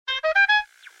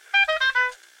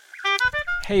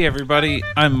Hey everybody,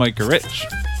 I'm Micah Rich.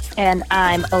 And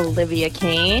I'm Olivia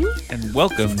Kane. And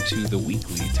welcome to the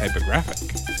Weekly Typographic,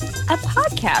 a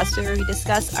podcast where we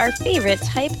discuss our favorite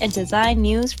type and design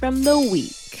news from the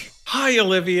week. Hi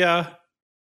Olivia.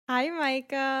 Hi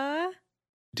Micah.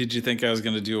 Did you think I was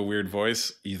going to do a weird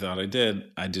voice? You thought I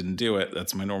did. I didn't do it.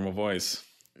 That's my normal voice.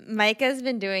 Micah's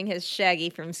been doing his Shaggy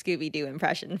from Scooby-Doo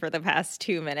impression for the past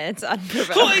 2 minutes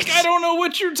unprovoked. I don't know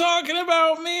what you're talking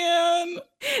about, man.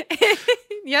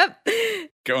 Yep.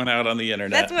 Going out on the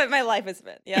internet. That's what my life has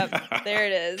been. Yep. There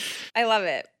it is. I love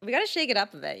it. We got to shake it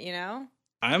up a bit, you know?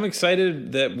 I'm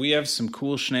excited that we have some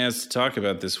cool schnaz to talk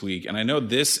about this week. And I know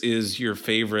this is your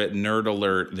favorite nerd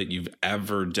alert that you've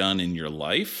ever done in your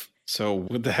life. So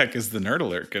what the heck is the nerd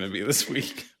alert going to be this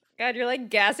week? God, you're like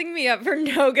gassing me up for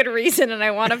no good reason, and I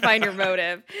want to find your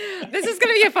motive. This is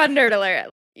going to be a fun nerd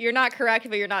alert. You're not correct,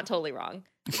 but you're not totally wrong.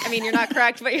 I mean, you're not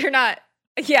correct, but you're not.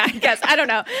 Yeah, I guess. I don't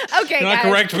know. Okay, you're not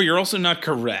guys. correct, but you're also not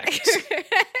correct.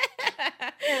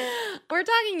 We're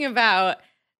talking about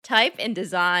type and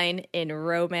design in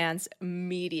romance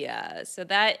media. So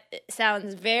that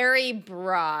sounds very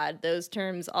broad. Those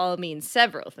terms all mean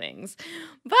several things.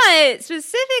 But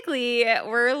specifically,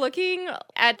 we're looking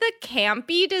at the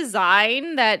campy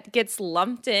design that gets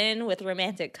lumped in with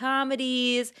romantic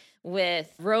comedies,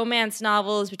 with romance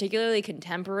novels, particularly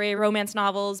contemporary romance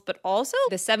novels, but also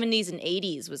the 70s and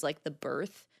 80s was like the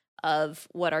birth of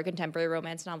what our contemporary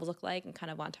romance novels look like, and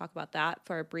kind of want to talk about that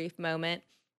for a brief moment.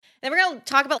 Then we're going to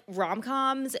talk about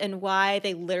rom-coms and why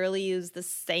they literally use the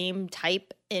same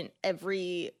type in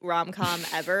every rom-com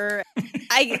ever.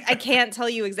 I can't tell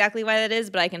you exactly why that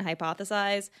is, but I can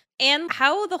hypothesize. And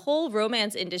how the whole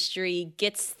romance industry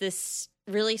gets this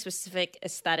really specific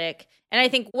aesthetic. And I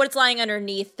think what's lying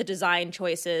underneath the design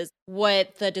choices,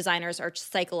 what the designers are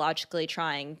psychologically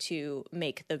trying to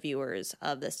make the viewers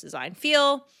of this design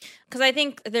feel. Because I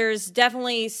think there's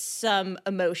definitely some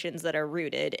emotions that are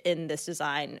rooted in this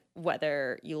design,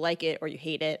 whether you like it or you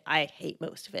hate it. I hate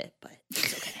most of it, but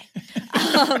it's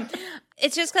okay.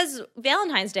 It's just because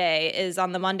Valentine's Day is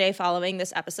on the Monday following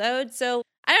this episode. So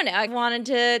I don't know. I wanted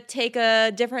to take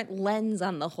a different lens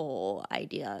on the whole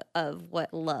idea of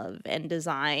what love and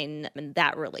design and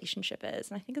that relationship is.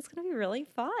 And I think it's going to be really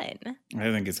fun.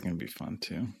 I think it's going to be fun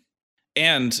too.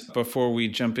 And before we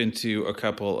jump into a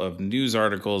couple of news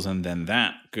articles and then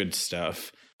that good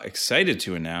stuff, excited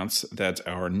to announce that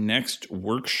our next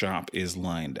workshop is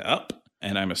lined up.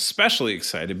 And I'm especially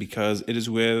excited because it is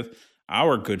with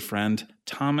our good friend,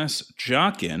 Thomas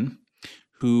Jockin,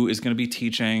 who is going to be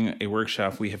teaching a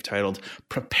workshop we have titled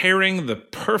Preparing the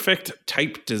Perfect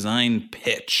Type Design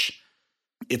Pitch.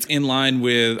 It's in line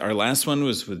with our last one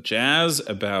was with Jazz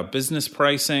about business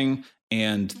pricing.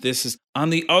 And this is on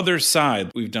the other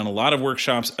side. We've done a lot of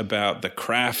workshops about the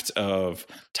craft of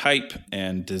type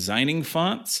and designing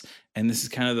fonts. And this is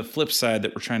kind of the flip side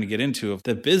that we're trying to get into.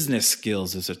 The business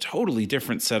skills is a totally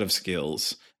different set of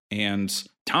skills. And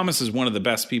Thomas is one of the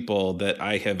best people that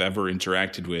I have ever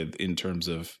interacted with in terms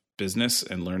of business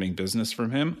and learning business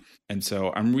from him. And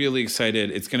so I'm really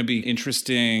excited. It's going to be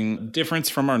interesting difference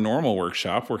from our normal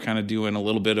workshop. We're kind of doing a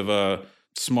little bit of a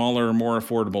smaller, more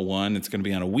affordable one. It's going to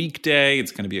be on a weekday.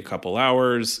 It's going to be a couple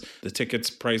hours. The tickets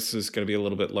price is going to be a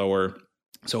little bit lower.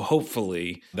 So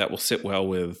hopefully that will sit well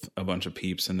with a bunch of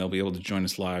peeps and they'll be able to join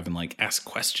us live and like ask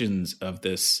questions of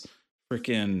this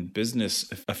freaking business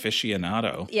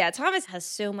aficionado. Yeah, Thomas has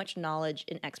so much knowledge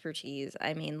and expertise.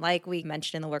 I mean, like we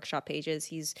mentioned in the workshop pages,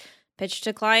 he's pitched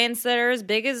to clients that are as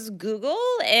big as Google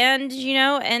and,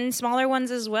 and smaller ones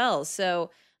as well.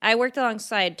 So I worked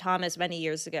alongside Thomas many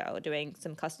years ago doing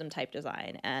some custom type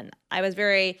design. And I was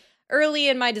very early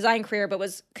in my design career, but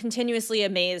was continuously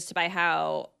amazed by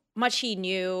how much he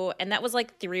knew, and that was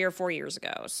like 3 or 4 years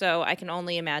ago. So I can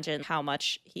only imagine how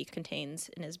much he contains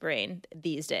in his brain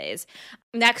these days.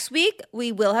 Next week,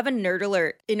 we will have a Nerd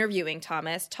Alert interviewing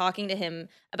Thomas, talking to him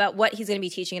about what he's going to be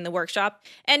teaching in the workshop.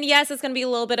 And yes, it's going to be a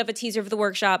little bit of a teaser for the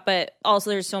workshop, but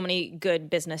also there's so many good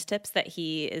business tips that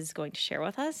he is going to share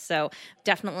with us. So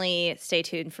definitely stay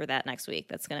tuned for that next week.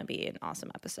 That's going to be an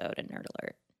awesome episode of Nerd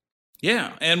Alert.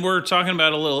 Yeah, and we're talking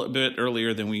about it a little bit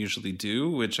earlier than we usually do,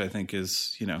 which I think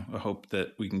is, a hope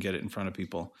that we can get it in front of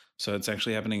people. So it's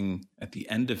actually happening at the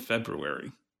end of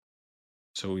February.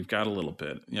 So we've got a little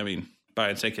bit. I mean, buy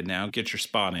a ticket now, get your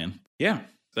spot in. Yeah,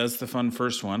 that's the fun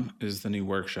first one, is the new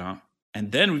workshop.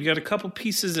 And then we've got a couple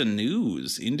pieces of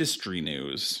news, industry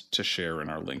news, to share in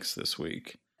our links this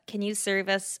week. Can you serve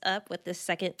us up what the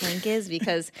second link is?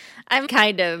 Because I'm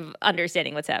kind of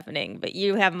understanding what's happening, but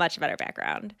you have much better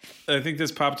background. I think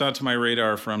this popped onto my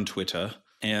radar from Twitter,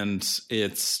 and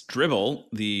it's Dribbble,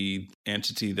 the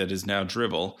entity that is now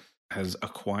Dribbble, has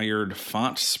acquired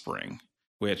FontSpring,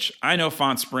 which I know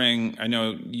FontSpring. I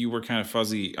know you were kind of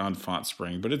fuzzy on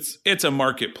FontSpring, but it's a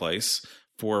marketplace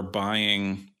for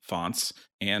buying fonts.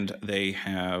 And they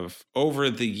have,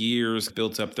 over the years,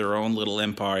 built up their own little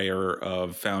empire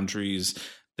of foundries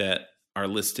that are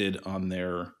listed on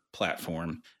their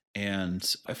platform. And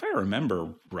if I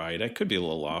remember right, I could be a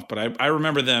little off, but I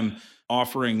remember them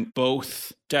offering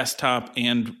both desktop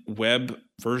and web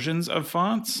versions of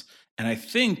fonts. And I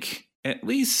think at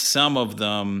least some of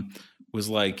them was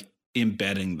like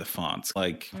embedding the fonts,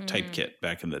 like Typekit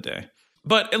back in the day.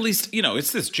 But at least,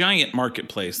 it's this giant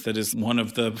marketplace that is one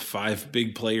of the 5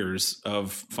 big players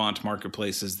of font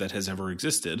marketplaces that has ever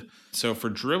existed. So for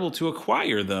Dribbble to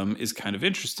acquire them is kind of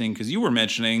interesting, because you were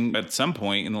mentioning at some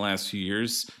point in the last few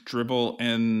years, Dribbble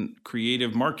and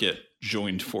Creative Market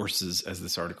joined forces, as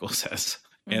this article says.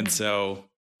 And so,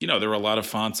 there were a lot of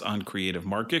fonts on Creative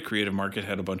Market. Creative Market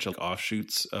had a bunch of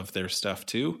offshoots of their stuff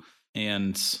too.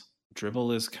 And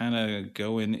Dribbble is kind of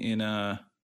going in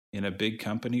a big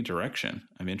company direction.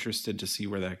 I'm interested to see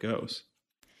where that goes.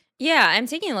 Yeah, I'm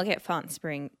taking a look at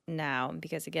FontSpring now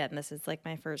because, again, this is like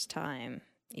my first time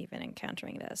even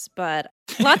encountering this. But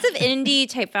lots of indie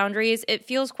type foundries. It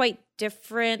feels quite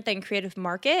different than Creative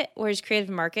Market, whereas Creative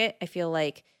Market, I feel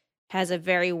like, has a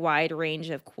very wide range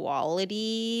of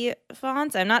quality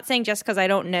fonts. I'm not saying just because I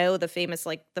don't know the famous,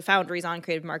 like the foundries on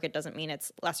Creative Market doesn't mean it's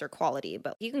lesser quality,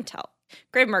 but you can tell.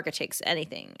 Creative Market takes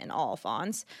anything in all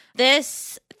fonts.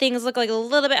 Things look like a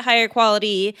little bit higher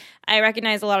quality. I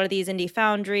recognize a lot of these indie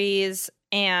foundries,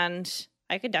 and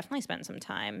I could definitely spend some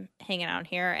time hanging out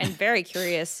here, and very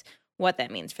curious what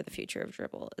that means for the future of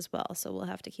Dribbble as well. So we'll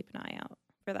have to keep an eye out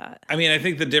for that. I mean, I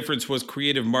think the difference was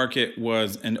Creative Market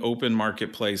was an open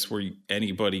marketplace where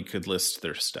anybody could list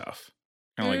their stuff.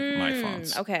 Kind of like my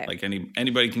fonts. Okay. Like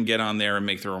anybody can get on there and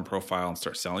make their own profile and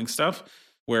start selling stuff.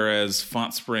 Whereas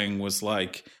FontSpring was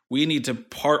like, we need to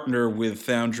partner with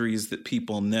foundries that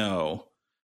people know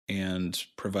and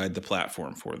provide the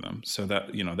platform for them. So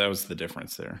that, that was the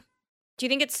difference there. Do you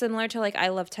think it's similar to like I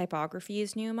Love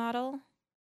Typography's new model?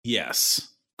 Yes.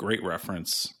 Great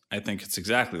reference. I think it's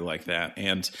exactly like that.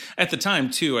 And at the time,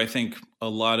 too, I think a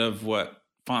lot of what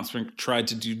FontSpring tried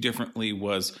to do differently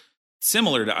was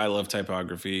similar to I Love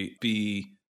Typography,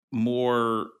 be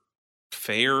more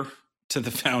fair to the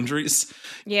foundries.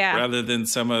 Yeah. Rather than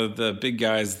some of the big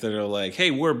guys that are like, hey,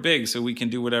 we're big, so we can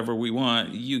do whatever we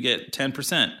want. You get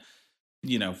 10%.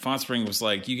 FontSpring was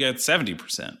like, you get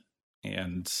 70%.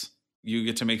 And you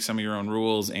get to make some of your own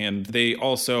rules. And they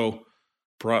also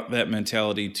brought that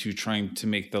mentality to trying to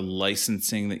make the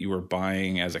licensing that you were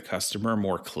buying as a customer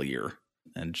more clear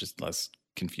and just less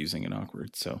confusing and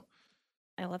awkward. So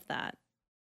I love that.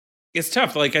 It's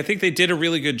tough. Like, I think they did a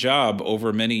really good job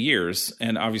over many years,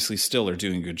 and obviously still are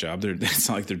doing a good job. It's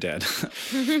not like they're dead.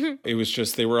 It was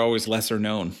just they were always lesser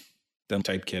known than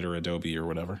Typekit or Adobe or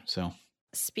whatever. So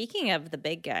speaking of the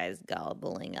big guys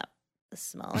gobbling up the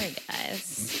smaller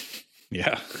guys.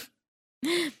 Yeah.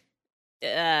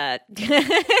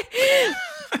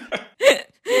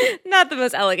 Not the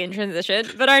most elegant transition,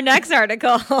 but our next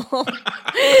article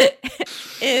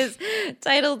is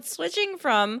titled Switching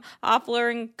from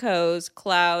Hoffler & Co.'s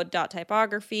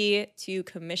Cloud.typography to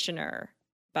Commissioner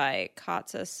by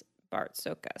Kostas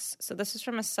Bartzokas. So this is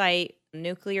from a site,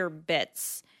 Nuclear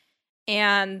Bits.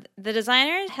 And the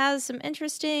designer has some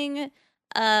interesting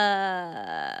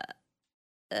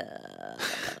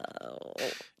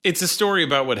it's a story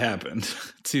about what happened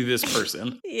to this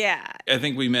person. Yeah. I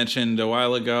think we mentioned a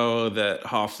while ago that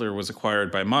Hoffler was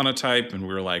acquired by Monotype, and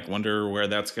we were like, wonder where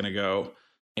that's going to go.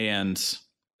 And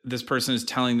this person is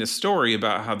telling this story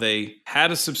about how they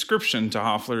had a subscription to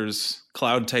Hoffler's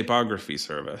cloud typography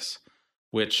service,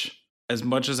 which, as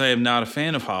much as I am not a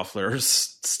fan of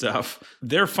Hoffler's stuff,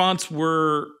 their fonts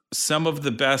were some of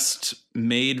the best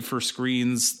made for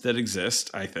screens that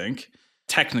exist, I think.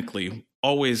 Technically,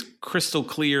 always crystal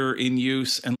clear in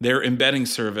use, and their embedding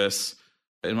service,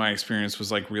 in my experience,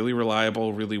 was like really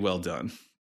reliable, really well done.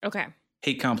 Okay.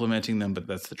 Hate complimenting them, but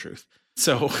that's the truth.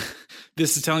 So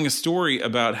this is telling a story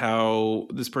about how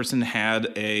this person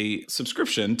had a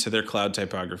subscription to their cloud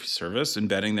typography service,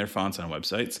 embedding their fonts on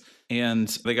websites, and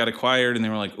they got acquired, and they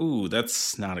were like, ooh,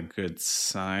 that's not a good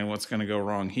sign. What's going to go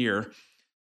wrong here?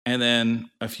 And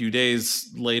then a few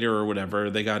days later or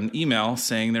whatever, they got an email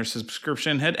saying their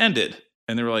subscription had ended.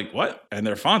 And they were like, what? And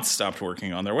their fonts stopped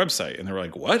working on their website. And they were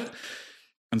like, what?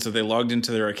 And so they logged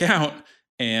into their account,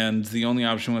 and the only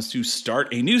option was to start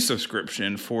a new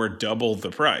subscription for double the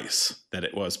price that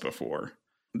it was before.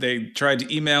 They tried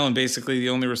to email, and basically the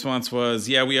only response was,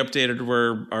 yeah, we updated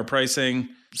our pricing.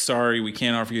 Sorry, we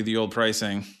can't offer you the old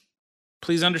pricing.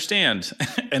 please understand.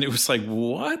 And it was like,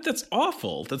 what? That's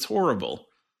awful. That's horrible.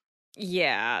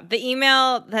 Yeah. The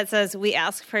email that says, we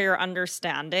ask for your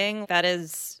understanding, that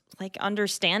is like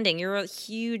understanding. You're a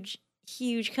huge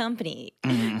company.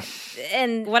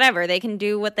 And whatever, they can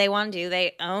do what they want to do.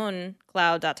 They own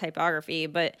cloud.typography,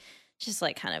 but just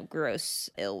like kind of gross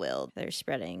ill will they're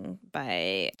spreading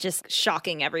by just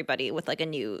shocking everybody with like a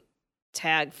new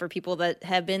tag for people that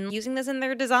have been using this in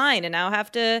their design and now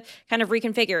have to kind of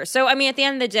reconfigure. So, I mean, at the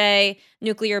end of the day,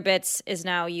 Nuclear Bits is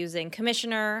now using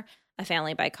Commissioner, a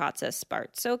family by Kotsis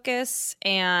Bartzokis,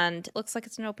 and it looks like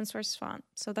it's an open source font.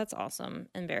 So that's awesome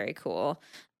and very cool.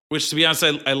 Which, to be honest,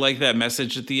 I like that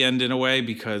message at the end in a way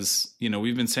because, you know,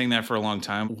 we've been saying that for a long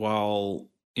time. While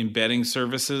embedding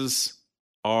services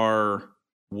are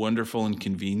wonderful and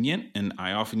convenient, and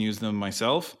I often use them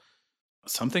myself,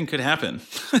 something could happen.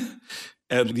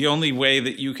 And the only way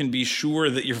that you can be sure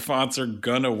that your fonts are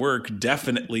gonna work,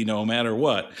 definitely no matter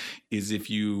what, is if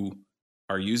you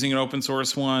are using an open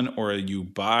source one or you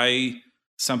buy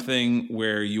something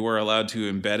where you are allowed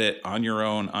to embed it on your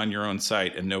own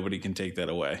site and nobody can take that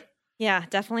away. Yeah,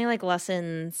 definitely like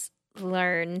lessons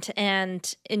learned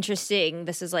and interesting.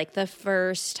 This is like the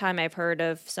first time I've heard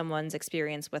of someone's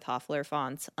experience with Hoffler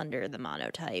fonts under the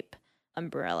Monotype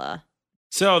umbrella.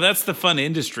 So that's the fun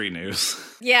industry news.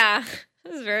 Yeah,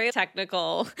 this is very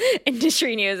technical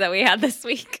industry news that we had this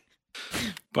week.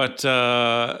 But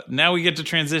now we get to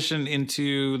transition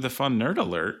into the fun nerd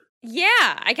alert. Yeah,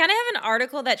 I kind of have an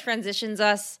article that transitions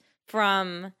us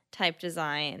from type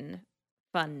design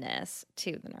funness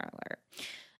to the nerd alert.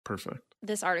 Perfect.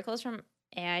 This article is from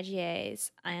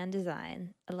AIGA's Ion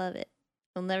Design. I love it.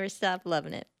 We'll never stop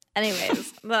loving it.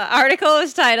 Anyways, the article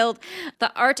is titled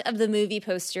 "The Art of the Movie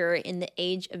Poster in the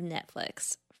Age of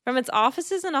Netflix." From its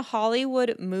offices in a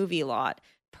Hollywood movie lot,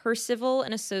 Percival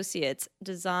and Associates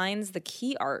designs the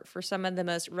key art for some of the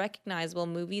most recognizable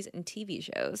movies and TV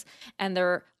shows, and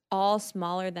they're all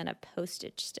smaller than a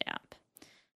postage stamp.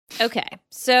 Okay,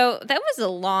 so that was the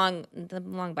long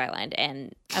byline,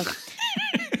 and okay.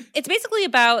 It's basically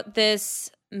about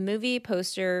this movie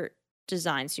poster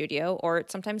design studio, or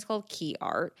it's sometimes called Key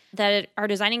Art, that are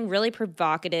designing really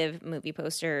provocative movie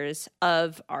posters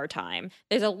of our time.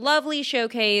 There's a lovely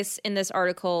showcase in this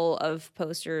article of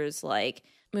posters like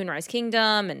Moonrise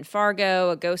Kingdom and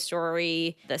Fargo, A Ghost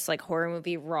Story, this like horror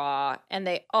movie Raw, and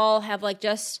they all have like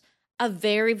just a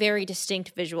very, very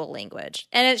distinct visual language.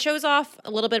 And it shows off a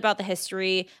little bit about the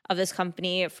history of this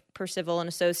company, Percival and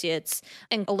Associates,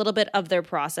 and a little bit of their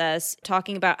process,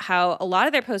 talking about how a lot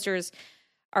of their posters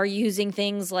are using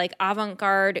things like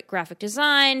avant-garde graphic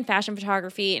design, fashion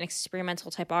photography, and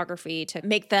experimental typography to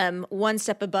make them one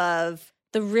step above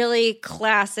the really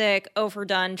classic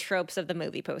overdone tropes of the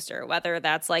movie poster, whether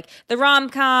that's like the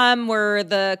rom-com where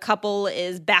the couple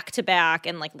is back to back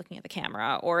and like looking at the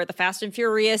camera, or the Fast and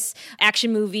Furious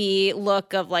action movie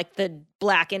look of like the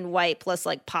black and white plus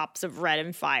like pops of red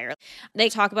and fire. They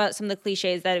talk about some of the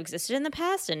cliches that existed in the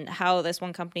past and how this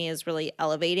one company is really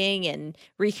elevating and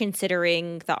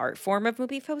reconsidering the art form of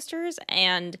movie posters.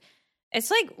 And it's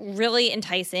like really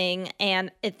enticing,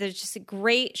 and there's just a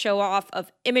great show off of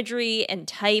imagery and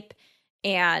type.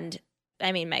 And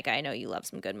I mean, Micah, I know you love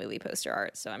some good movie poster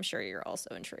art, so I'm sure you're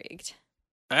also intrigued.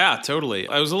 Yeah, totally.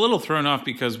 I was a little thrown off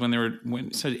because when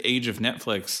it said Age of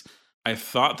Netflix, I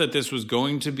thought that this was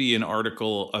going to be an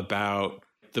article about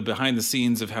the behind the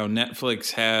scenes of how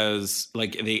Netflix has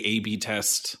like they A/B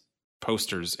test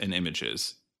posters and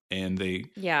images. And they,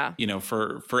 you know,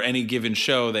 for any given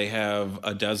show, they have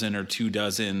a dozen or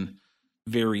 24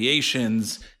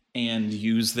 variations and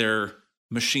use their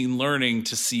machine learning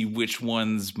to see which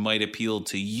ones might appeal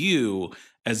to you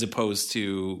as opposed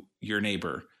to your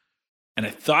neighbor. And I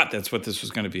thought that's what this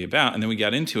was going to be about. And then we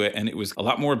got into it and it was a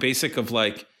lot more basic of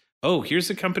like, oh, here's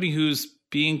a company who's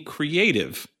being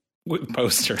creative with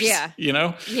posters. Yeah. You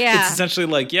know? Yeah. It's essentially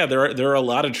like, yeah, there are a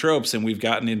lot of tropes and we've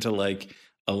gotten into like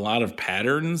a lot of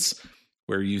patterns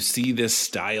where you see this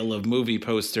style of movie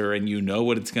poster and you know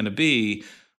what it's going to be,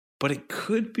 but it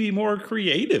could be more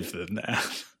creative than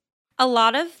that. A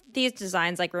lot of these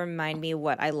designs like remind me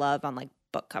what I love on like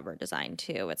book cover design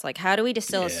too. It's like, how do we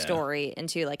distill a story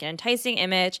into like an enticing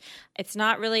image? It's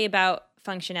not really about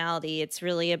functionality. It's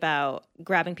really about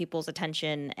grabbing people's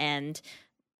attention and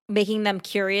making them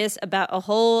curious about a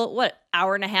whole,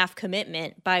 hour-and-a-half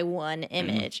commitment by one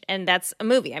image. And that's a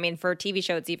movie. I mean, for a TV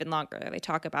show, it's even longer. They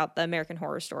talk about the American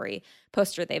Horror Story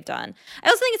poster they've done. I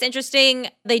also think it's interesting.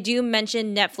 They do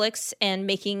mention Netflix and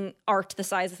making art the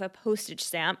size of a postage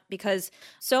stamp, because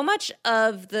so much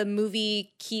of the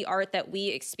movie key art that we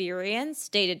experience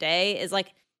day to day is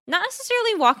like not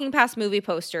necessarily walking past movie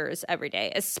posters every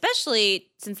day, especially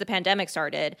since the pandemic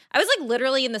started. I was like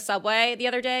literally in the subway the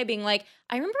other day being like,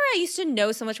 I remember I used to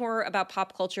know so much more about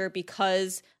pop culture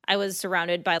because I was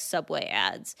surrounded by subway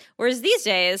ads. Whereas these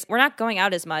days, we're not going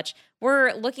out as much.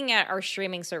 We're looking at our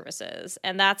streaming services,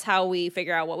 and that's how we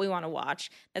figure out what we want to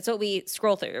watch. That's what we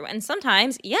scroll through. And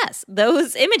sometimes, yes,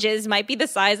 those images might be the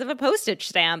size of a postage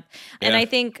stamp. Yeah. And I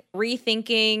think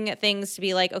rethinking things to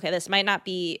be like, okay, this might not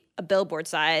be a billboard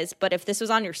size, but if this was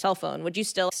on your cell phone, would you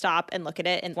still stop and look at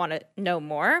it and want to know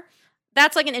more?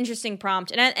 That's like an interesting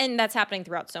prompt. And that's happening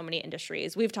throughout so many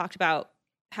industries. We've talked about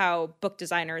how book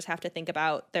designers have to think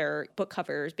about their book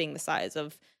covers being the size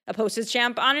of a postage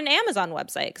stamp on an Amazon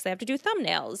website because they have to do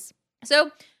thumbnails.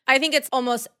 So I think it's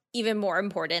almost even more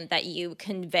important that you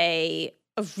convey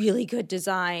a really good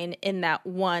design in that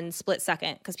one split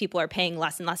second because people are paying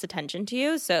less and less attention to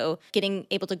you. So getting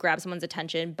able to grab someone's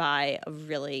attention by a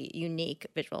really unique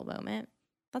visual moment,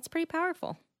 that's pretty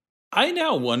powerful. I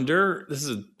now wonder, this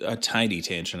is a tiny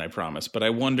tangent, I promise, but I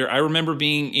remember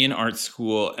being in art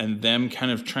school and them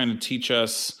kind of trying to teach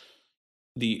us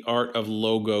the art of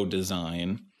logo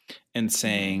design and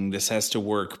saying this has to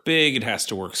work big, it has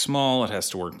to work small, it has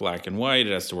to work black and white,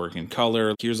 it has to work in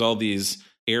color. Here's all these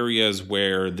areas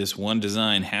where this one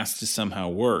design has to somehow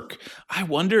work. I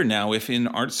wonder now if in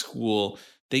art school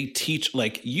they teach,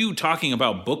 like you talking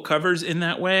about book covers in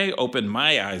that way opened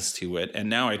my eyes to it. And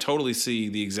now I totally see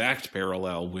the exact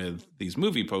parallel with these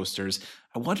movie posters.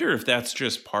 I wonder if that's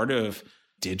just part of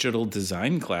digital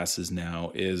design classes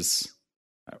now I'm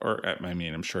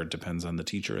sure it depends on the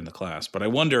teacher in the class, but I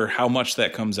wonder how much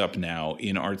that comes up now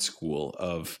in art school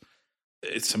of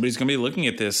somebody's going to be looking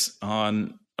at this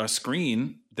on a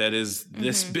screen that is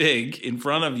this big in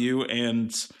front of you and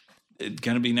it's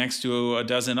going to be next to a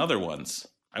dozen other ones.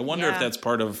 I wonder if that's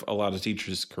part of a lot of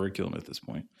teachers' curriculum at this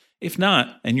point. If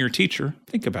not, and you're a teacher,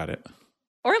 think about it.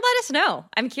 Or let us know.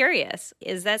 I'm curious.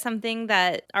 Is that something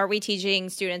are we teaching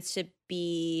students to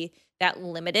be that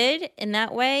limited in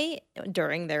that way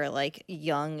during their like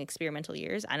young experimental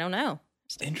years? I don't know.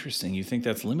 It's interesting. You think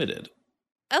that's limited?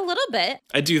 A little bit.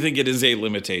 I do think it is a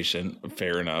limitation.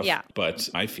 Fair enough. Yeah. But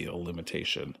I feel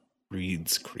limitation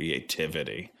breeds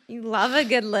creativity. You love a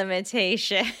good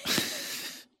limitation.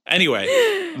 Anyway,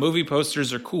 movie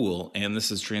posters are cool, and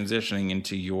this is transitioning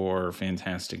into your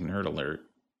fantastic nerd alert,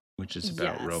 which is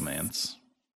about romance.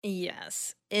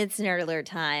 Yes, it's nerd alert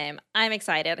time. I'm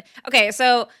excited. Okay,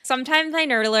 so sometimes my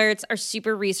nerd alerts are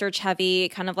super research heavy,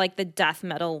 kind of like the death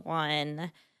metal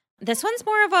one. This one's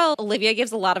more of a Olivia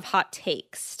gives a lot of hot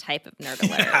takes type of nerd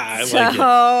alert. I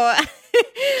like it.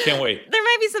 Can't wait. There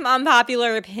might be some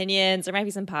unpopular opinions. There might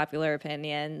be some popular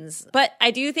opinions. But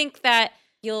I do think that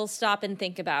you'll stop and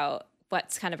think about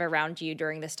what's kind of around you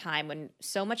during this time when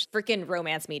so much freaking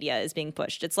romance media is being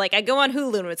pushed. It's like I go on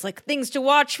Hulu and it's like things to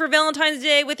watch for Valentine's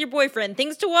Day with your boyfriend,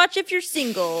 things to watch if you're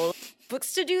single,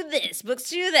 books to do this, books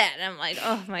to do that. And I'm like,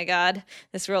 oh my God,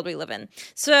 this world we live in.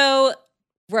 So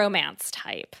romance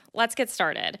type. Let's get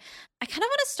started. I kind of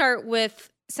want to start with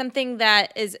something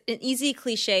that is an easy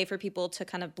cliche for people to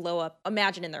kind of blow up,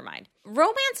 imagine in their mind.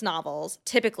 Romance novels,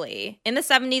 typically in the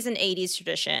 70s and 80s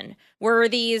tradition, were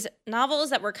these novels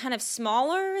that were kind of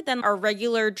smaller than our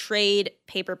regular trade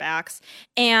paperbacks.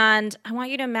 And I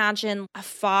want you to imagine a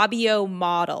Fabio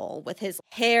model with his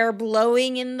hair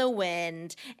blowing in the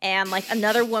wind and like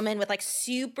another woman with like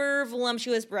super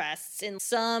voluptuous breasts in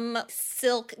some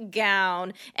silk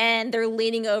gown, and they're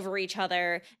leaning over each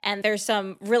other. And there's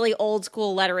some really old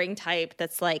school lettering type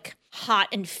that's like hot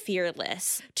and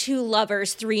fearless. 2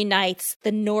 lovers, 3 nights,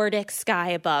 the Nordic sky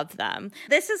above them.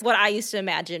 This is what I used to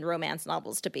imagine romance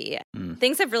novels to be.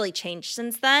 Things have really changed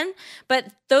since then,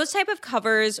 but those type of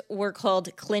covers were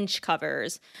called clinch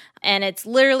covers. And it's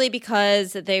literally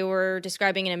because they were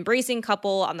describing an embracing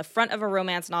couple on the front of a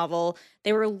romance novel.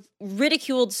 They were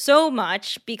ridiculed so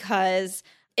much because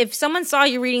if someone saw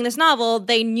you reading this novel,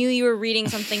 they knew you were reading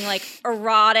something like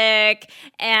erotic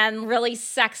and really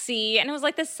sexy. And it was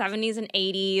like the 70s and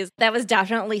 80s. That was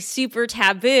definitely super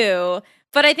taboo.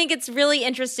 But I think it's really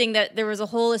interesting that there was a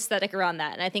whole aesthetic around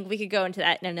that. And I think we could go into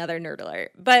that in another nerd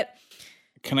alert. But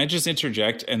can I just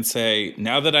interject and say,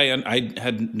 now that I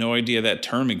had no idea that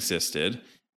term existed,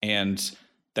 and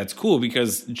that's cool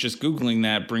because just Googling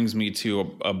that brings me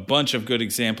to a bunch of good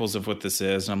examples of what this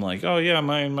is. And I'm like, oh yeah,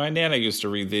 my Nana used to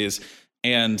read these.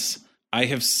 And I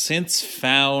have since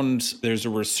found there's a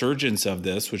resurgence of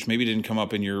this, which maybe didn't come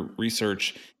up in your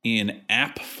research, in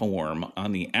app form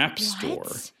on the App Store.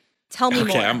 Tell me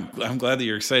more. I'm glad that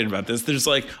you're excited about this. There's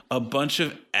like a bunch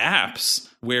of apps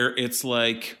where it's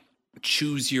like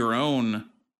choose your own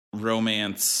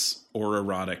romance or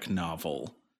erotic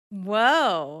novel.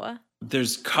 Whoa.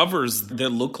 There's covers that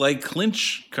look like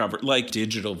clinch cover, like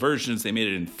digital versions. They made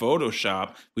it in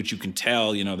Photoshop, which you can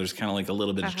tell, there's kind of like a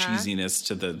little bit of cheesiness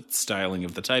to the styling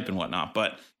of the type and whatnot.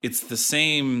 But it's the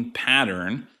same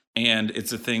pattern. And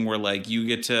it's a thing where, like, you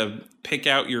get to pick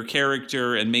out your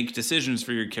character and make decisions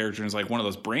for your character. It's like one of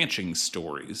those branching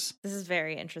stories. This is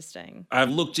very interesting.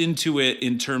 I've looked into it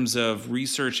in terms of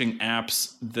researching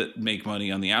apps that make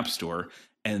money on the App Store,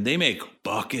 and they make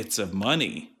buckets of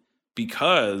money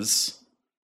because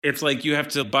it's like you have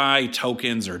to buy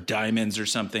tokens or diamonds or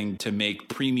something to make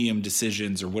premium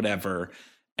decisions or whatever.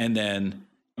 And then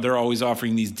they're always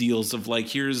offering these deals of, like,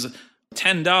 here's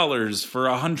 $10 for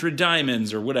 100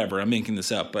 diamonds or whatever. I'm making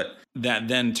this up, but that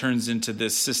then turns into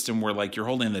this system where, like, you're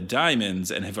holding the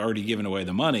diamonds and have already given away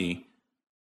the money.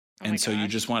 And so you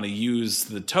just want to use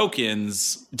the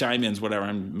tokens, diamonds, whatever.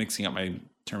 I'm mixing up my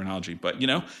terminology, but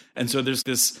and so there's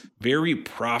this very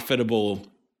profitable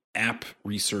app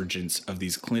resurgence of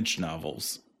these clinch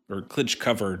novels or clinch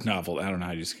cover novel. I don't know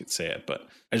how you could say it, but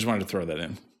I just wanted to throw that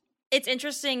in. It's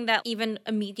interesting that even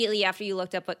immediately after you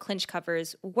looked up what clinch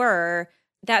covers were,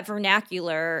 that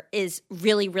vernacular is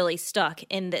really, really stuck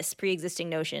in this pre-existing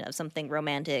notion of something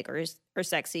romantic or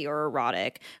sexy or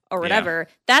erotic or whatever.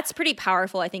 Yeah. That's pretty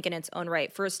powerful, I think, in its own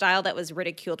right for a style that was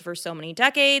ridiculed for so many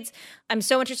decades. I'm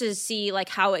so interested to see, like,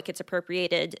 how it gets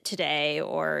appropriated today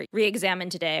or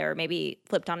re-examined today or maybe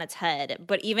flipped on its head.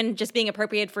 But even just being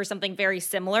appropriated for something very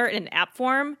similar in an app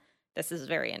form, this is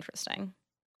very interesting.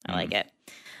 I like it.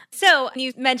 So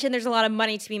you mentioned there's a lot of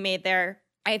money to be made there.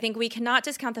 I think we cannot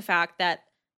discount the fact that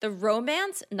the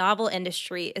romance novel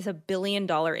industry is $1 billion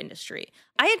industry.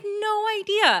 I had no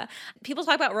idea. People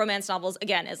talk about romance novels,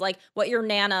 again, as like what your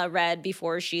Nana read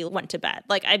before she went to bed.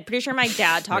 Like, I'm pretty sure my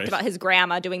dad talked about his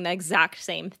grandma doing the exact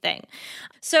same thing.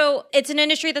 So it's an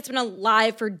industry that's been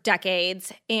alive for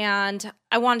decades, and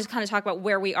I wanted to kind of talk about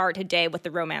where we are today with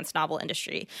the romance novel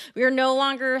industry. We are no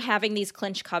longer having these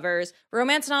clinch covers.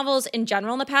 Romance novels in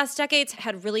general in the past decades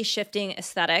had really shifting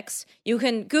aesthetics. You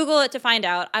can Google it to find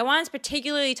out. I wanted to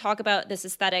particularly talk about this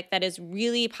aesthetic that is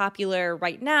really popular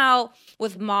right now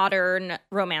with modern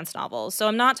romance novels. So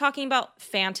I'm not talking about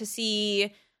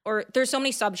fantasy, or there's so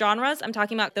many subgenres. I'm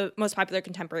talking about the most popular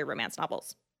contemporary romance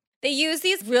novels. They use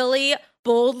these really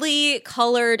boldly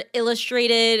colored,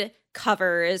 illustrated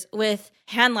covers with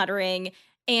hand lettering,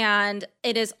 and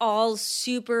it is all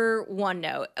super one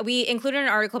note. We included an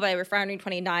article by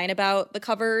Refinery29 about the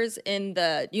covers in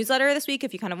the newsletter this week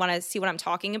if you kind of want to see what I'm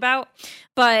talking about.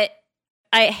 But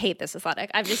I hate this aesthetic.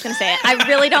 I'm just going to say it. I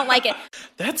really don't like it.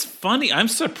 That's funny. I'm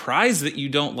surprised that you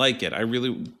don't like it. I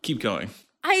really keep going.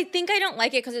 I think I don't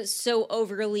like it because it's so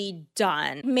overly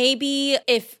done. Maybe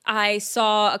if I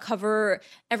saw a cover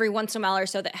every once in a while or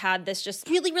so that had this just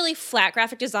really, really flat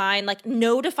graphic design, like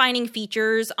no defining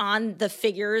features on the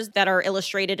figures that are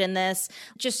illustrated in this,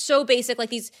 just so basic, like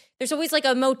these, there's always like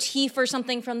a motif or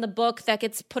something from the book that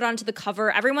gets put onto the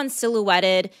cover. Everyone's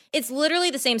silhouetted. It's literally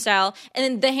the same style. And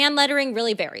then the hand lettering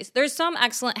really varies. There's some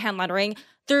excellent hand lettering.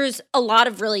 There's a lot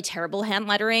of really terrible hand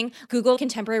lettering. Google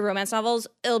contemporary romance novels.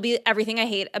 It'll be everything I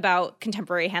hate about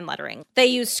contemporary hand lettering. They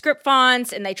use script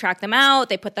fonts and they track them out.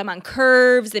 They put them on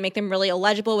curves. They make them really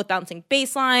illegible with bouncing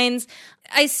baselines.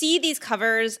 I see these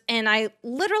covers and I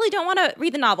literally don't want to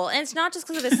read the novel. And it's not just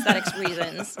because of aesthetics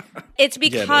reasons. It's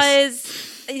because,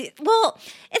 it's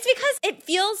because it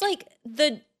feels like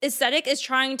the aesthetic is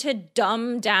trying to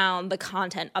dumb down the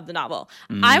content of the novel.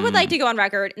 I would like to go on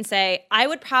record and say I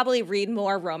would probably read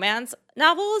more romance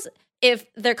novels if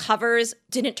their covers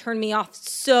didn't turn me off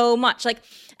so much. Like,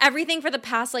 everything for the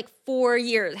past 4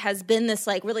 years has been this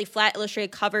really flat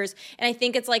illustrated covers, and I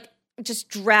think it's just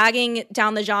dragging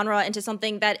down the genre into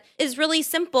something that is really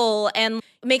simple and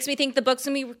makes me think the book's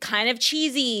gonna be kind of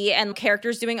cheesy and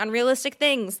characters doing unrealistic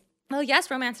things. Well,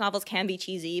 yes, romance novels can be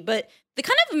cheesy, but the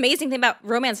kind of amazing thing about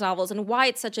romance novels and why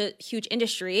it's such a huge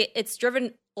industry, it's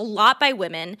driven a lot by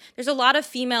women. There's a lot of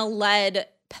female-led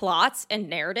plots and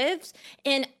narratives,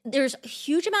 and there's a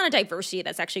huge amount of diversity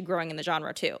that's actually growing in the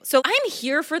genre too. So I'm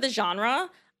here for the genre.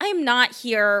 I'm not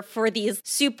here for these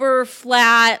super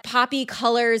flat, poppy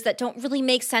colors that don't really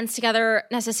make sense together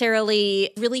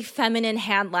necessarily, really feminine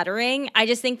hand lettering. I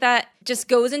just think that just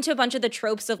goes into a bunch of the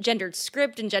tropes of gendered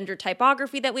script and gendered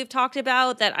typography that we've talked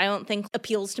about that I don't think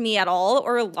appeals to me at all,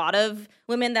 or a lot of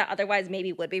women that otherwise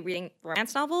maybe would be reading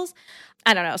romance novels.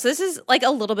 I don't know. So this is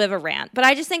a little bit of a rant, but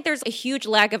I just think there's a huge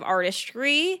lack of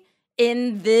artistry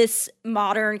in this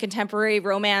modern contemporary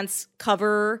romance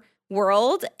cover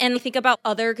world. And think about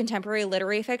other contemporary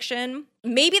literary fiction.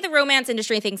 Maybe the romance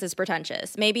industry thinks it's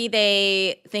pretentious. Maybe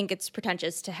they think it's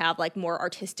pretentious to have more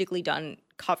artistically done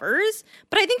covers,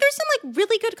 but I think there's some like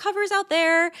really good covers out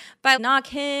there by Na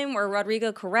Kim or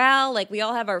Rodrigo Corral. Like, we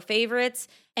all have our favorites,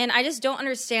 and I just don't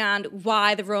understand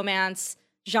why the romance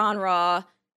genre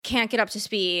can't get up to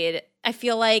speed. I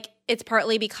feel like it's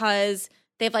partly because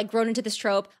they've like grown into this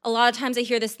trope. A lot of times I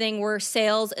hear this thing where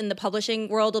sales in the publishing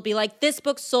world will be like, this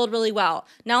book sold really well.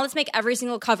 Now let's make every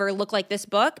single cover look like this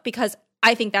book because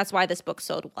I think that's why this book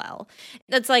sold well.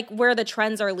 That's like where the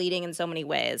trends are leading in so many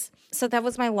ways. So that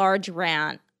was my large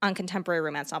rant on contemporary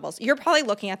romance novels. You're probably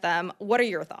looking at them. What are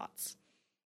your thoughts?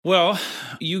 Well,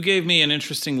 you gave me an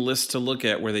interesting list to look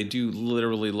at where they do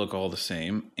literally look all the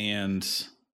same. And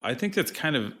I think that's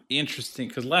kind of interesting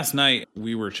because last night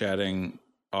we were chatting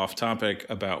off topic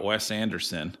about Wes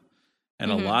Anderson.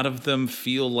 And a lot of them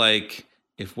feel like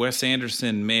if Wes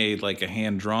Anderson made like a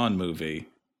hand-drawn movie,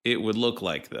 it would look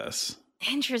like this.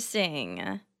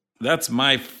 Interesting. That's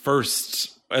my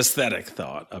first aesthetic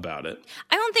thought about it.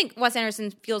 I don't think Wes Anderson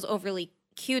feels overly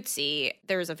cutesy.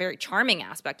 There's a very charming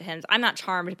aspect to him. I'm not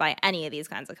charmed by any of these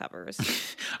kinds of covers.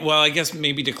 Well, I guess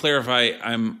maybe to clarify,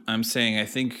 I'm saying I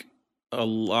think a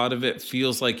lot of it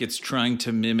feels like it's trying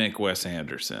to mimic Wes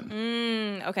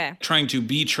Anderson. Okay. Trying to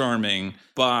be charming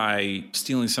by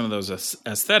stealing some of those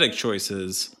aesthetic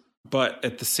choices, but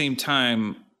at the same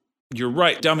time, you're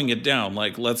right, dumbing it down.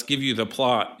 Like, let's give you the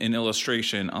plot and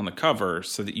illustration on the cover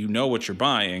so that you know what you're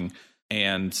buying.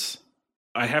 And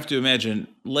I have to imagine,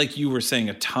 like you were saying,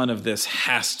 a ton of this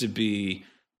has to be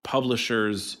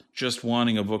publishers just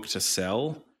wanting a book to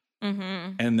sell.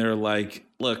 Mm-hmm. And they're like,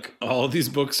 look, all of these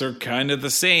books are kind of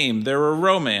the same. They're a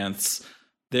romance.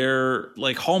 They're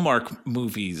like Hallmark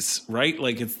movies, right?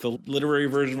 Like, it's the literary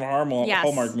version of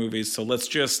Hallmark movies. So let's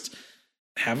just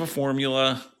have a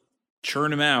formula,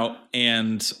 churn them out,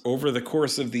 and over the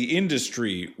course of the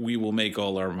industry, we will make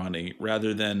all our money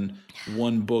rather than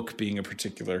one book being a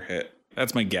particular hit.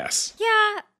 That's my guess.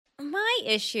 Yeah, my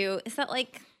issue is that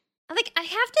like I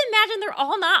have to imagine they're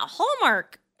all not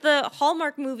Hallmark, the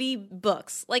Hallmark movie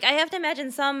books. Like, I have to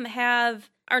imagine some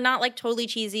are not like totally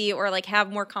cheesy or like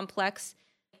have more complex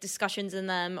discussions in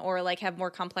them or like have more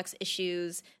complex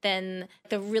issues than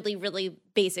the really, really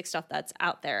basic stuff that's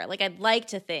out there. Like, I'd like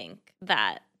to think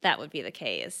that that would be the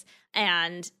case.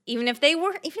 And even if they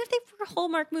were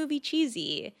Hallmark movie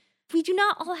cheesy, we do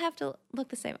not all have to look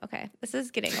the same. Okay, this is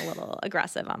getting a little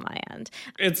aggressive on my end.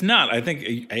 It's not. I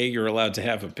think, A, you're allowed to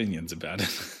have opinions about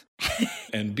it.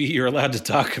 And B, you're allowed to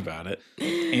talk about it.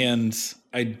 And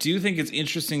I do think it's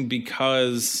interesting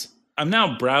because I'm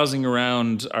now browsing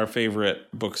around our favorite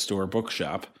bookstore,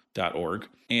 bookshop.org,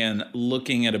 and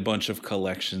looking at a bunch of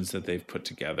collections that they've put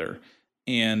together.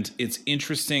 And it's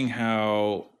interesting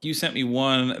how you sent me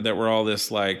one that were all this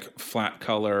like flat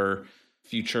color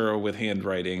Futura with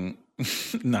handwriting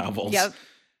novels. Yep.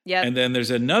 And then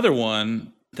there's another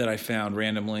one that I found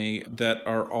randomly that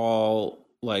are all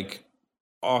like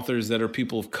authors that are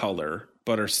people of color,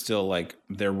 but are still like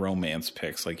their romance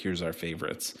picks. Like, here's our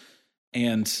favorites.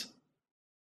 And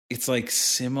it's like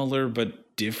similar,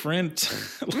 but different.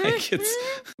 Like, it's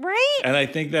right. And I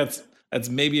think that's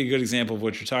maybe a good example of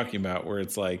what you're talking about, where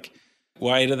it's like,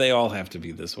 why do they all have to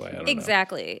be this way? I don't know.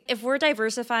 Exactly. If we're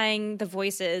diversifying the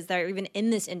voices that are even in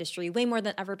this industry way more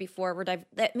than ever before,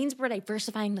 that means we're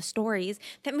diversifying the stories.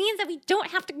 That means that we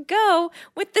don't have to go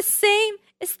with the same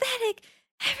aesthetic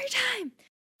every time.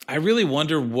 I really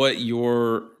wonder what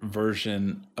your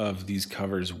version of these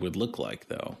covers would look like,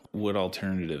 though. What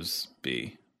alternatives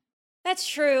be? That's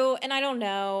true, and I don't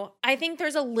know. I think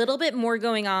there's a little bit more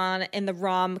going on in the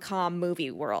rom-com movie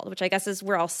world, which I guess is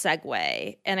where I'll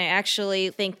segue. And I actually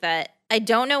think that I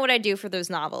don't know what I do for those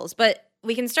novels, but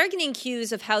we can start getting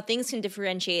cues of how things can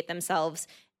differentiate themselves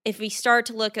if we start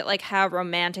to look at like how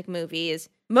romantic movies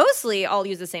mostly all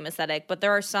use the same aesthetic, but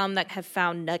there are some that have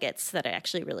found nuggets that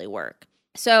actually really work.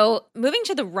 So moving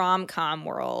to the rom-com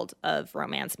world of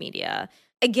romance media,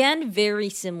 again, very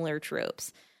similar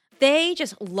tropes. They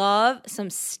just love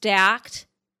some stacked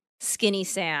skinny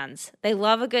sands. They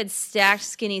love a good stacked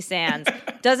skinny sands.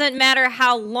 Doesn't matter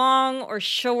how long or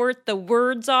short the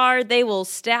words are, they will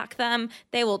stack them.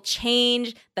 They will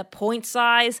change the point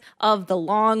size of the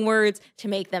long words to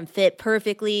make them fit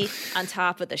perfectly on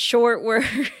top of the short words.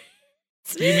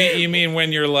 You mean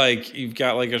when you're like, you've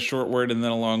got like a short word and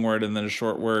then a long word and then a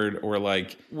short word, or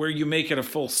like where you make it a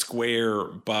full square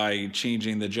by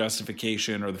changing the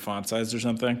justification or the font size or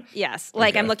something? Yes.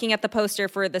 Like, okay. I'm looking at the poster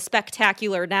for The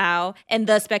Spectacular Now, and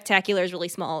The Spectacular is really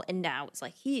small, and Now is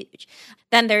like huge.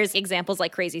 Then there's examples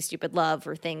like Crazy Stupid Love,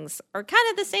 where things are kind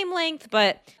of the same length.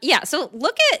 But yeah, so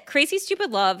look at Crazy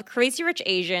Stupid Love, Crazy Rich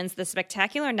Asians, The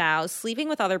Spectacular Now, Sleeping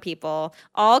with Other People,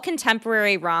 all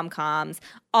contemporary rom-coms,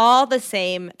 all the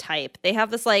same type. They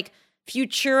have this like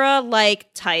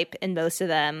Futura-like type in most of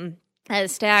them that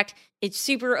is stacked. It's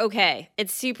super okay.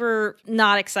 It's super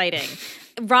not exciting.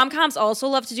 Rom-coms also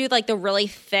love to do like the really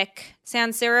thick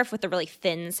sans serif with the really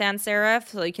thin sans serif.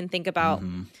 So you can think about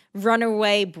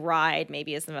Runaway Bride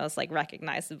maybe is the most like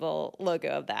recognizable logo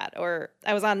of that. Or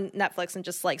I was on Netflix and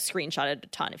just like screenshotted a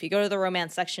ton. If you go to the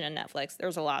romance section in Netflix,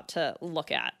 there's a lot to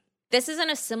look at. This is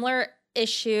in a similar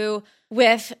issue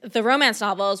with the romance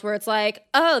novels where it's like,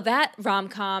 oh, that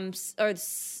rom-com or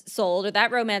sold or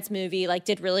that romance movie like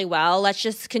did really well. Let's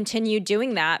just continue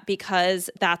doing that because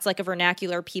that's like a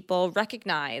vernacular people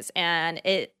recognize. And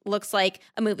it looks like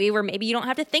a movie where maybe you don't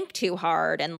have to think too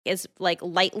hard and is like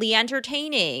lightly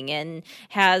entertaining and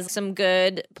has some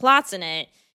good plots in it.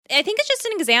 I think it's just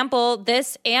an example,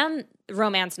 this and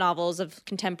romance novels of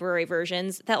contemporary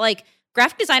versions, that like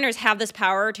graphic designers have this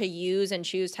power to use and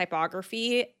choose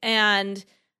typography, and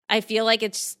I feel like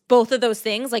it's both of those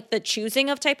things. Like the choosing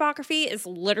of typography is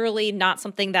literally not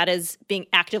something that is being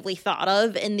actively thought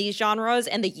of in these genres,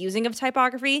 and the using of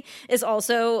typography is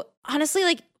also honestly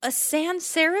like a sans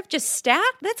serif just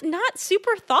stacked. That's not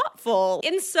super thoughtful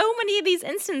in so many of these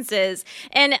instances.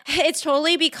 And it's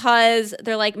totally because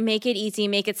they're like, make it easy,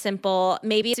 make it simple.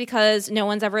 Maybe it's because no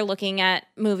one's ever looking at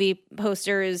movie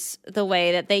posters the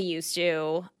way that they used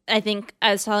to. I think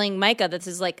I was telling Micah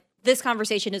this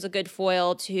conversation is a good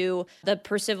foil to the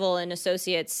Percival and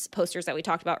Associates posters that we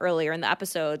talked about earlier in the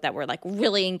episode that were like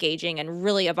really engaging and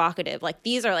really evocative. Like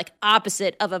these are like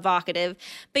opposite of evocative.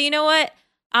 But you know what?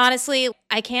 Honestly,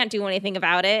 I can't do anything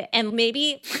about it. And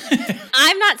maybe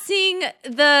I'm not seeing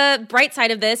the bright side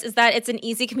of this is that it's an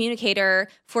easy communicator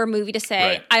for a movie to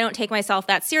say, right, I don't take myself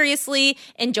that seriously.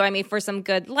 Enjoy me for some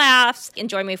good laughs.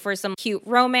 Enjoy me for some cute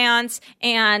romance.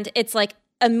 And it's like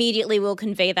immediately will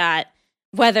convey that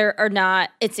whether or not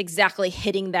it's exactly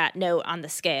hitting that note on the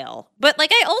scale. But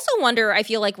like, I also wonder, I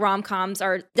feel like rom-coms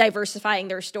are diversifying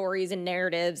their stories and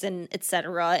narratives and et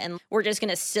cetera, and we're just going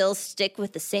to still stick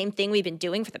with the same thing we've been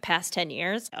doing for the past 10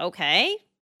 years. Okay.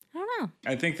 I don't know.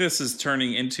 I think this is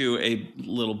turning into a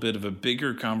little bit of a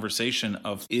bigger conversation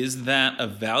of, is that a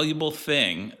valuable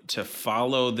thing to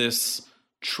follow this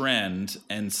trend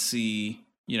and see,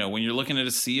 you know, when you're looking at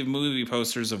a sea of movie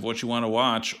posters of what you want to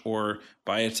watch or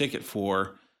buy a ticket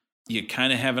for, you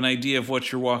kind of have an idea of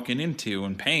what you're walking into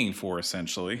and paying for,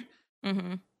 essentially.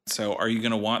 Mm-hmm. So are you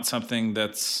going to want something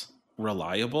that's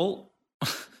reliable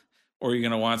or are you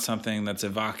going to want something that's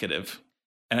evocative?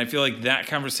 And I feel like that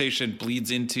conversation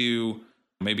bleeds into,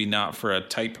 maybe not for a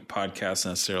type podcast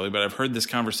necessarily, but I've heard this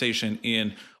conversation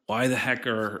in, why the heck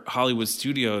are Hollywood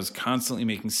studios constantly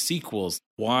making sequels?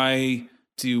 Why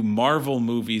do Marvel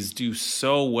movies do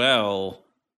so well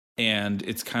and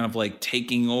it's kind of like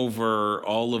taking over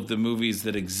all of the movies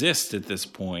that exist at this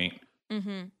point?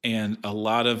 Mm-hmm. And a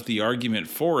lot of the argument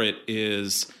for it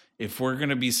is, if we're going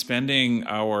to be spending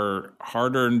our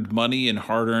hard-earned money and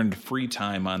hard-earned free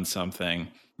time on something,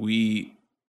 we're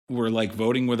like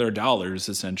voting with our dollars,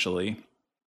 essentially,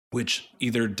 which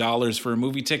either dollars for a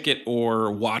movie ticket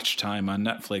or watch time on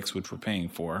Netflix, which we're paying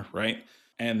for, right?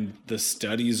 And the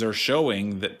studies are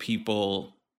showing that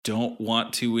people don't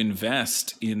want to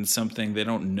invest in something they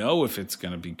don't know if it's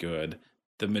going to be good.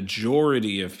 The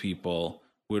majority of people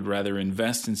would rather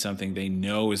invest in something they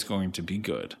know is going to be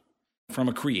good. From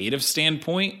a creative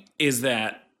standpoint, is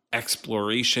that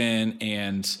exploration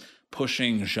and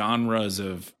pushing genres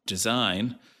of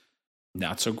design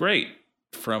not so great.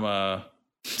 From a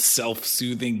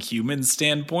self-soothing human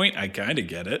standpoint, I kind of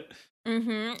get it.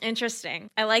 Mm-hmm. Interesting.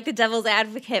 I like the devil's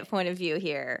advocate point of view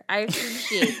here. I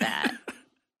appreciate that.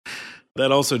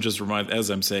 That also just as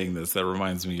I'm saying this, that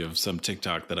reminds me of some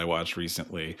TikTok that I watched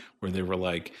recently where they were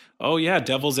like, oh yeah,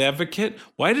 devil's advocate?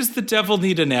 Why does the devil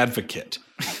need an advocate?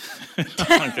 Like,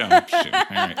 oh, shoot. All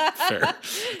right, fair.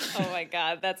 Oh my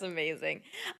God, that's amazing.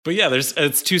 But yeah,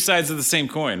 it's two sides of the same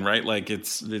coin, right? Like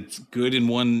it's good in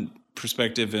one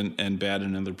perspective and bad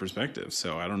in another perspective.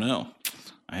 So I don't know.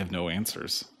 I have no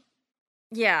answers.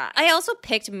 Yeah, I also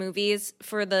picked movies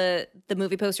for the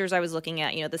movie posters I was looking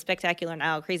at. You know, The Spectacular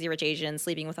Now, Crazy Rich Asians,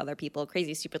 Sleeping with Other People,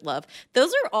 Crazy Stupid Love. Those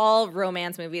are all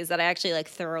romance movies that I actually like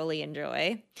thoroughly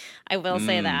enjoy. I will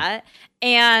say that.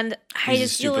 And I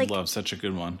just feel like Stupid Love, such a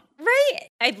good one. Right.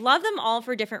 I love them all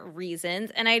for different reasons.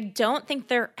 And I don't think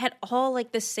they're at all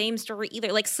like the same story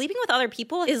either. Like Sleeping with Other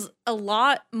People is a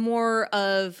lot more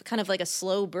of kind of like a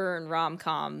slow burn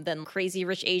rom-com than Crazy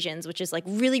Rich Asians, which is like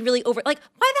really, really over. Like,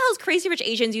 why the hell is Crazy Rich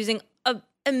Asians using a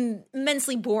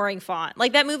immensely boring font?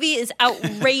 Like, that movie is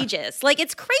outrageous. Like,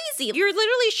 it's crazy. You're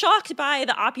literally shocked by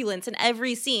the opulence in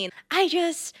every scene. I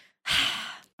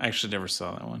actually never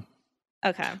saw that one.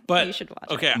 Okay. But you should watch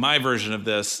okay, it. my version of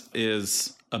this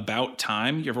is About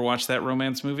Time. You ever watch that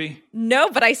romance movie? No,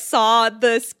 but I saw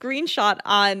the screenshot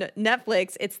on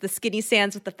Netflix. It's the skinny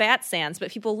sands with the fat sands,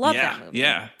 but people love that movie.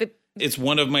 Yeah. But It's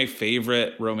one of my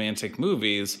favorite romantic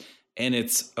movies, and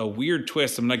it's a weird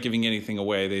twist. I'm not giving anything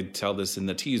away. They tell this in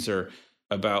the teaser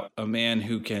about a man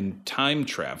who can time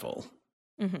travel.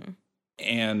 mhm.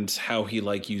 And how he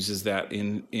like uses that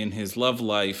in his love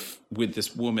life with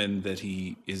this woman that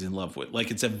he is in love with. Like,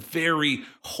 it's a very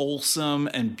wholesome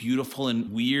and beautiful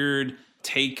and weird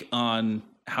take on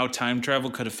how time travel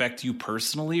could affect you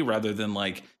personally, rather than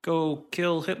like go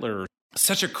kill Hitler.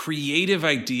 Such a creative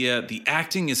idea. The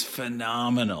acting is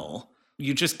phenomenal.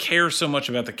 You just care so much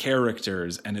about the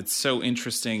characters, and it's so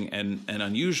interesting and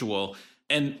unusual.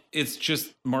 And it's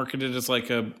just marketed as like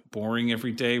a boring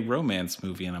everyday romance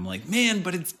movie. And I'm like, man,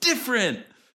 but it's different.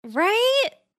 Right?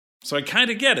 So I kind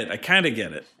of get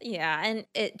it. Yeah, and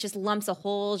it just lumps a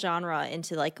whole genre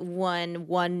into like one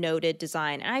noted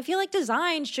design. And I feel like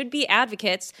design should be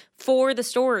advocates for the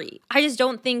story. I just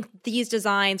don't think these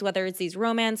designs, whether it's these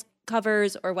romance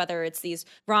covers or whether it's these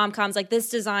rom-coms, like this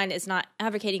design is not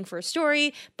advocating for a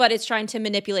story, but it's trying to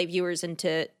manipulate viewers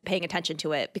into paying attention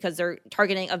to it because they're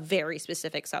targeting a very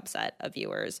specific subset of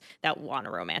viewers that want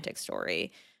a romantic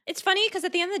story. It's funny because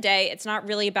at the end of the day, it's not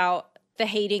really about the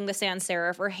hating the sans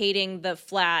serif or hating the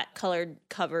flat colored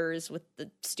covers with the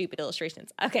stupid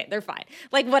illustrations. Okay, they're fine.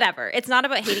 Like, whatever. It's not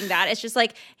about hating that. It's just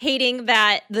like hating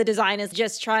that the design is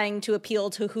just trying to appeal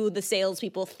to who the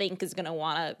salespeople think is going to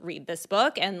want to read this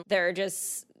book. And they're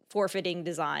just forfeiting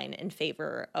design in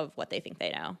favor of what they think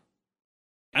they know.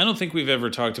 I don't think we've ever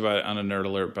talked about it on a Nerd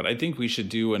Alert, but I think we should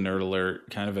do a Nerd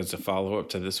Alert kind of as a follow-up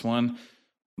to this one.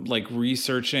 Like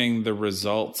researching the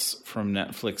results from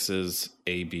Netflix's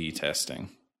A/B testing,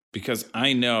 because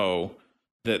I know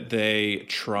that they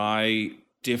try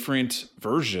different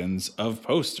versions of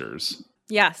posters.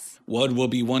 Yes. One will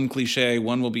be one cliche,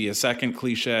 one will be a second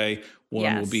cliche,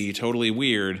 one will Yes. be totally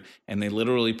weird, and they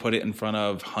literally put it in front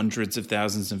of hundreds of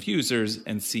thousands of users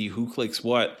and see who clicks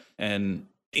what, and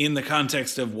in the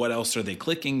context of what else are they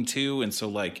clicking to. And so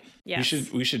like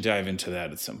Yes. we should dive into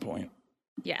that at some point.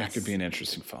 Yes. That could be an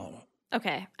interesting follow-up.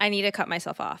 Okay. I need to cut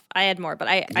myself off. I had more, but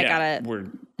I gotta. We're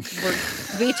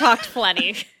We talked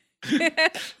plenty.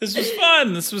 This was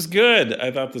fun. This was good.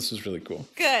 I thought this was really cool.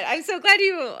 Good. I'm so glad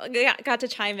you got to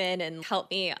chime in and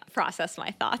help me process my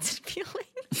thoughts and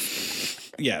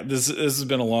feelings. Yeah, this has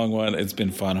been a long one. It's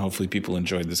been fun. Hopefully people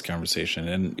enjoyed this conversation.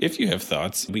 And if you have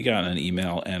thoughts, we got an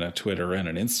email and a Twitter and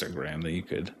an Instagram that you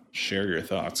could share your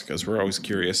thoughts, because we're always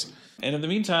curious. And in the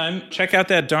meantime, check out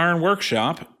that darn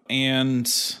workshop.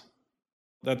 And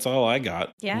that's all I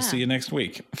got. Yeah. We'll see you next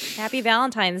week. Happy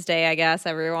Valentine's Day, I guess,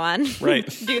 everyone. Right.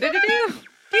 Do-do-do-do.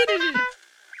 Do-do-do-do.